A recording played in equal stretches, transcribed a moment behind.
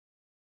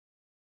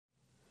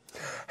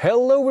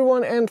Hello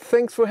everyone and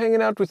thanks for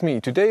hanging out with me.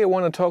 Today I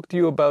want to talk to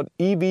you about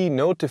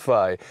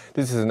EVNotify.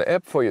 This is an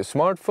app for your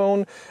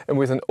smartphone, and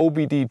with an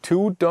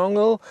OBD2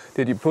 dongle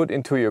that you put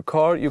into your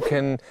car you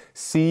can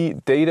see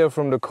data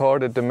from the car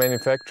that the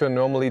manufacturer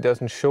normally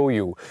doesn't show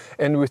you.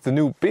 And with the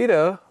new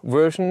beta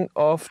version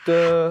of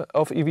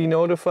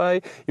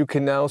EVNotify you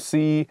can now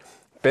see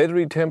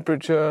battery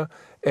temperature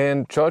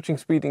and charging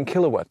speed in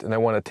kilowatt, and I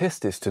want to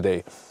test this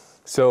today.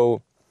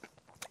 So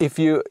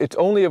it's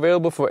only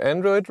available for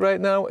Android right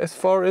now, as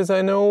far as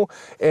I know,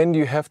 and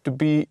you have to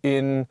be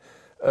in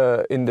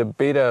the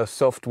beta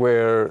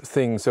software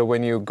thing. So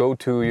when you go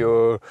to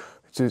your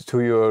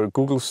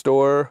Google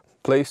Store,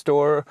 Play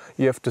Store,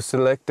 you have to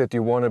select that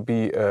you want to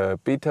be a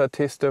beta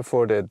tester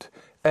for that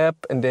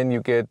app, and then you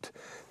get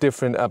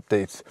different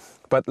updates.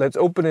 But let's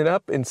open it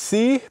up and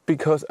see,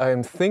 because I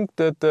think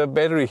that the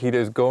battery heater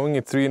is going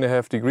at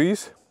 3.5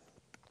 degrees.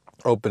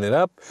 Open it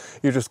up,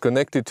 you just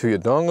connect it to your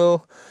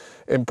dongle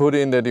and put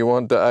in that you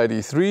want the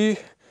Id.3,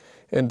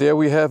 and there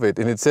we have it.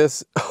 And it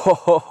says,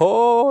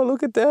 oh,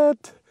 look at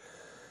that!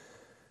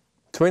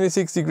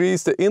 26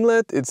 degrees the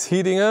inlet, it's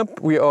heating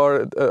up. We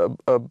are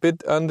a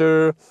bit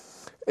under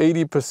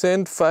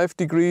 80%, 5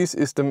 degrees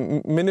is the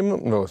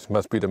minimum, no, it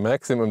must be the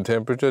maximum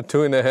temperature,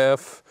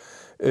 2.5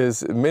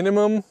 is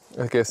minimum,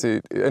 I guess.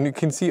 And you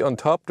can see on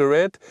top the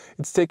red,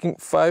 it's taking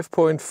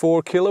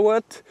 5.4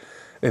 kilowatt.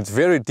 It's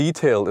very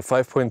detailed, a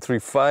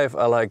 5.35,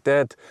 I like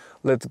that.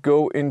 Let's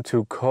go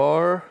into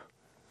car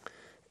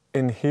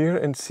in here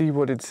and see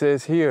what it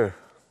says here.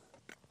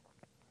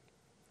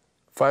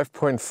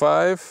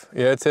 5.5,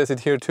 yeah, it says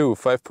it here too,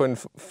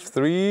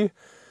 5.3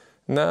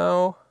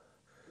 now.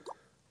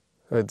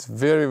 It's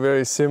very,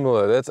 very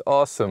similar, that's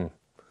awesome.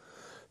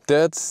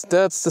 That's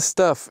the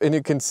stuff, and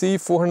you can see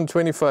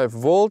 425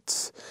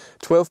 volts,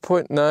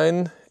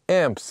 12.9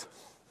 amps.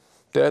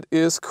 That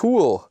is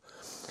cool.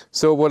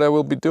 So what I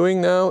will be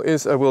doing now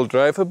is I will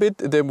drive a bit,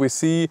 then we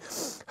see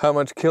how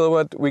much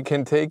kilowatt we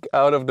can take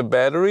out of the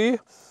battery,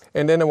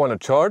 and then I want to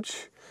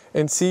charge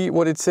and see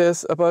what it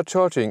says about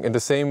charging. And the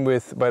same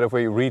with, by the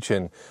way,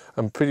 regen.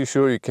 I'm pretty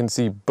sure you can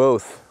see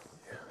both.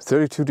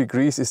 32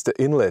 degrees is the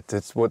inlet.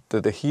 That's what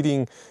the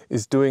heating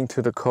is doing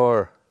to the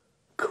car.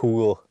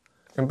 Cool.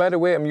 And by the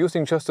way, I'm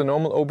using just a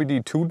normal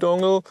OBD2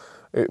 dongle.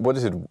 What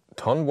is it,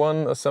 ton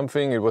one or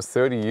something? It was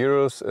 30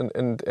 euros,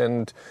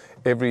 and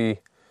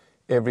every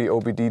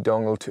OBD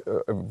dongle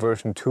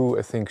version 2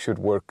 I think should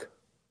work.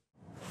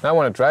 Now I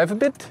want to drive a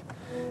bit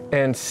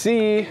and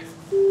see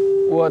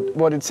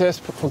what it says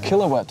for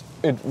kilowatt.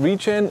 It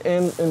regen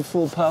and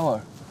full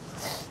power.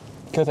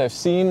 Because I've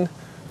seen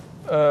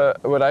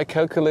what I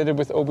calculated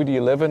with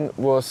OBD11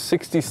 was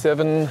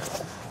 67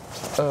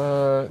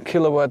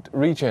 kilowatt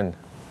regen.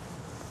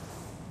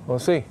 We'll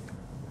see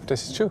if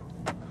this is true.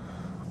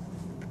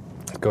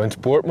 Let's go in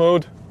sport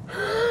mode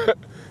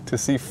to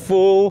see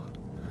full.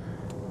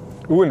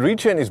 Ooh, and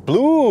regen is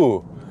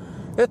blue.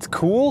 That's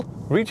cool.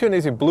 Regen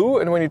is in blue,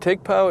 and when you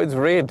take power, it's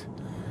red.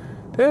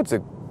 That's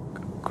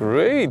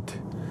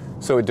great.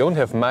 So we don't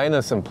have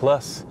minus and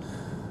plus.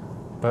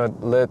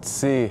 But let's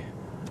see.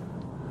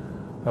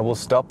 I will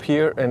stop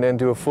here and then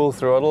do a full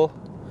throttle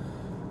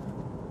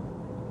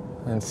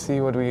and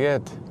see what we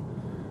get.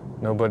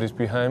 Nobody's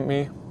behind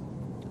me.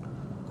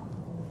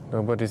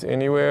 Nobody's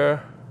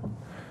anywhere.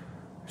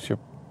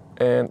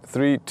 And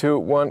 3, 2,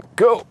 1,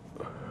 go!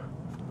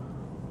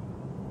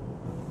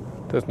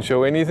 Doesn't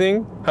show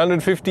anything.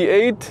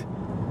 158.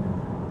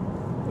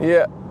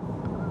 Yeah,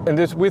 and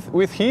this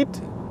with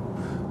heat,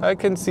 I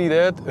can see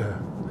that.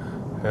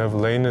 I have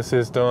lane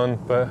assist on,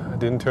 but I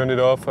didn't turn it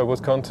off. I was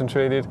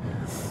concentrated.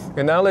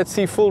 And now let's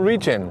see full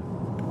regen.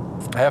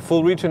 I have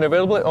full regen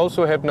available. I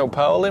also have no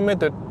power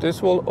limit.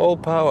 This will all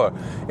power.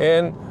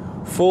 And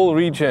full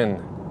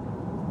regen.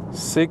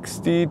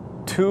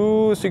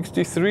 62,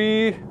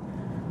 63.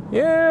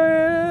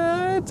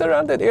 Yeah, it's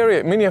around that area.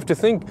 I mean, you have to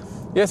think.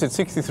 Yes, it's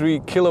 63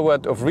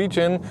 kilowatt of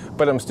regen,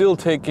 but I'm still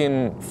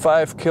taking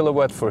 5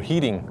 kilowatt for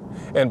heating.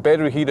 And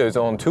battery heater is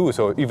on too,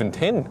 so even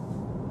 10.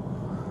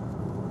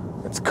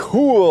 It's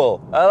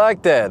cool, I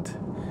like that.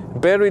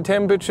 Battery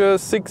temperature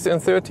 6 and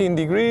 13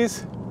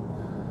 degrees.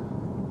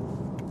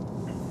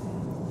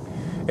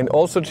 And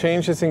also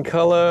changes in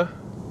color.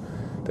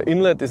 The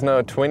inlet is now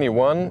at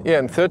 21. Yeah,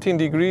 and 13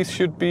 degrees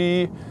should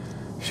be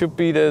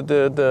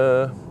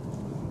the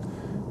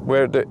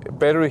where the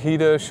battery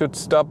heater should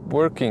stop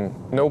working.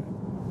 No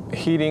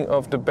heating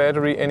of the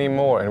battery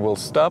anymore, and we'll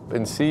stop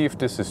and see if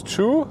this is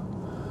true.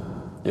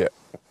 Yeah,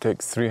 it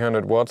takes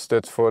 300 watts.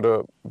 That's for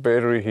the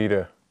battery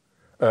heater,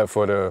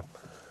 for the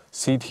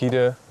seat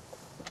heater,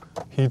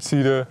 heat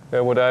seater.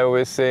 That's what I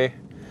always say,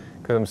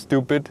 because I'm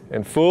stupid.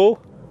 And full,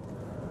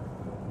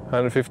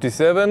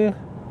 157.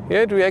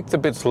 Yeah, it reacts a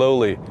bit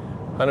slowly.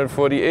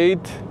 148.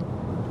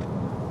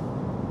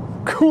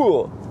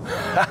 Cool.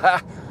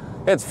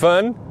 That's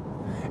fun.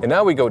 And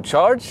now we go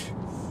charge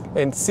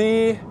and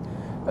see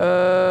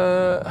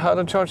how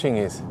the charging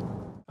is.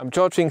 I'm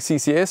charging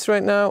CCS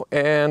right now,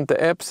 and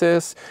the app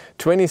says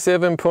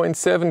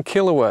 27.7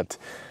 kilowatt.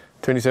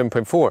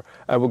 27.4.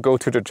 I will go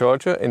to the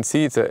charger and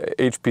see it's a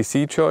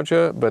HPC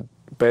charger, but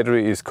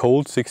battery is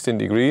cold, 16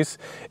 degrees,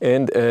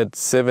 and at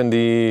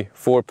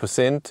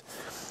 74%.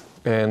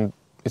 And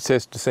it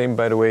says the same,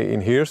 by the way,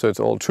 in here, so it's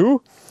all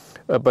true.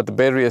 But the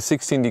battery is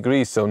 16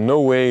 degrees, so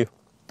no way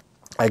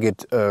I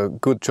get a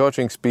good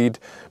charging speed,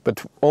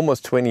 but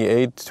almost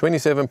 28,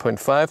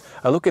 27.5.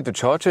 I look at the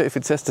charger if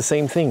it says the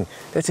same thing.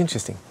 That's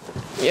interesting.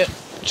 Yeah,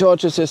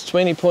 charger says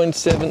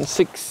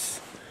 20.76.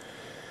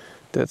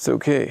 That's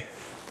okay.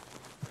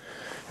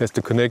 Has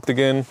to connect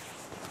again.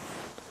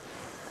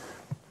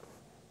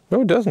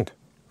 No, it doesn't.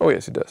 Oh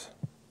yes, it does.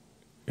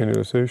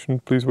 Initialization,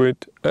 please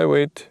wait. I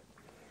wait.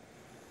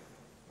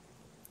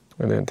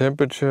 And then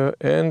temperature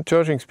and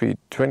charging speed,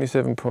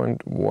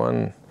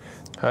 27.1.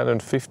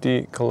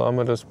 150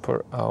 kilometers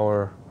per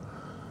hour.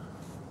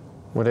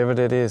 Whatever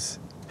that is.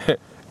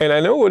 And I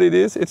know what it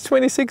is. It's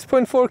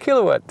 26.4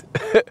 kilowatt.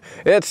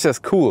 That's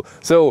just cool.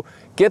 So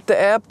get the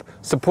app,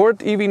 support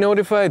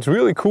EVNotify. It's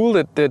really cool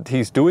that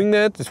he's doing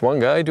that. There's one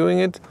guy doing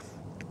it.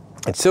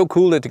 It's so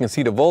cool that you can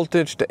see the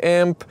voltage, the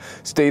amp,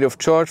 state of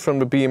charge from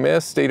the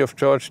BMS, state of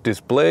charge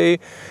display.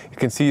 You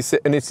can see,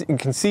 and you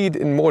can see it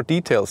in more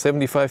detail,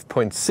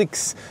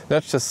 75.6,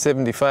 not just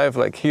 75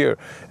 like here.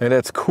 And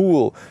that's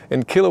cool.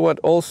 And kilowatt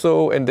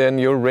also, and then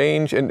your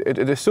range, and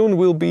it soon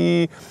will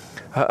be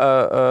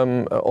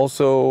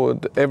also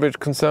the average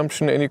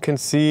consumption, and you can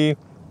see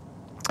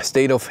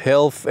state of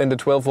health and the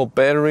 12-volt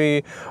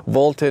battery,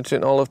 voltage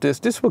and all of this.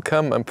 This will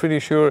come, I'm pretty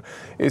sure.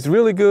 It's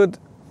really good.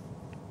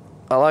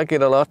 I like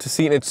it a lot to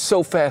see, and it's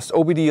so fast.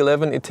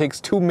 OBD11, it takes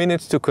 2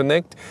 minutes to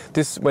connect.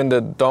 This, when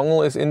the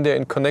dongle is in there,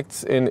 and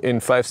connects in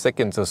 5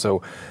 seconds or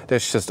so.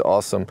 That's just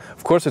awesome.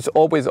 Of course, it's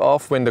always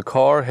off when the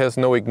car has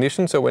no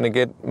ignition. So when I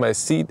get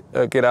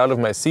out of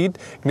my seat,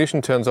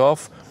 ignition turns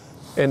off,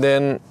 and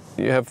then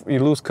you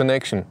lose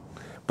connection.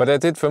 But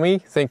that's it for me.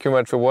 Thank you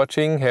much for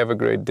watching. Have a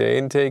great day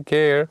and take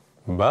care.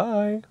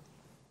 Bye.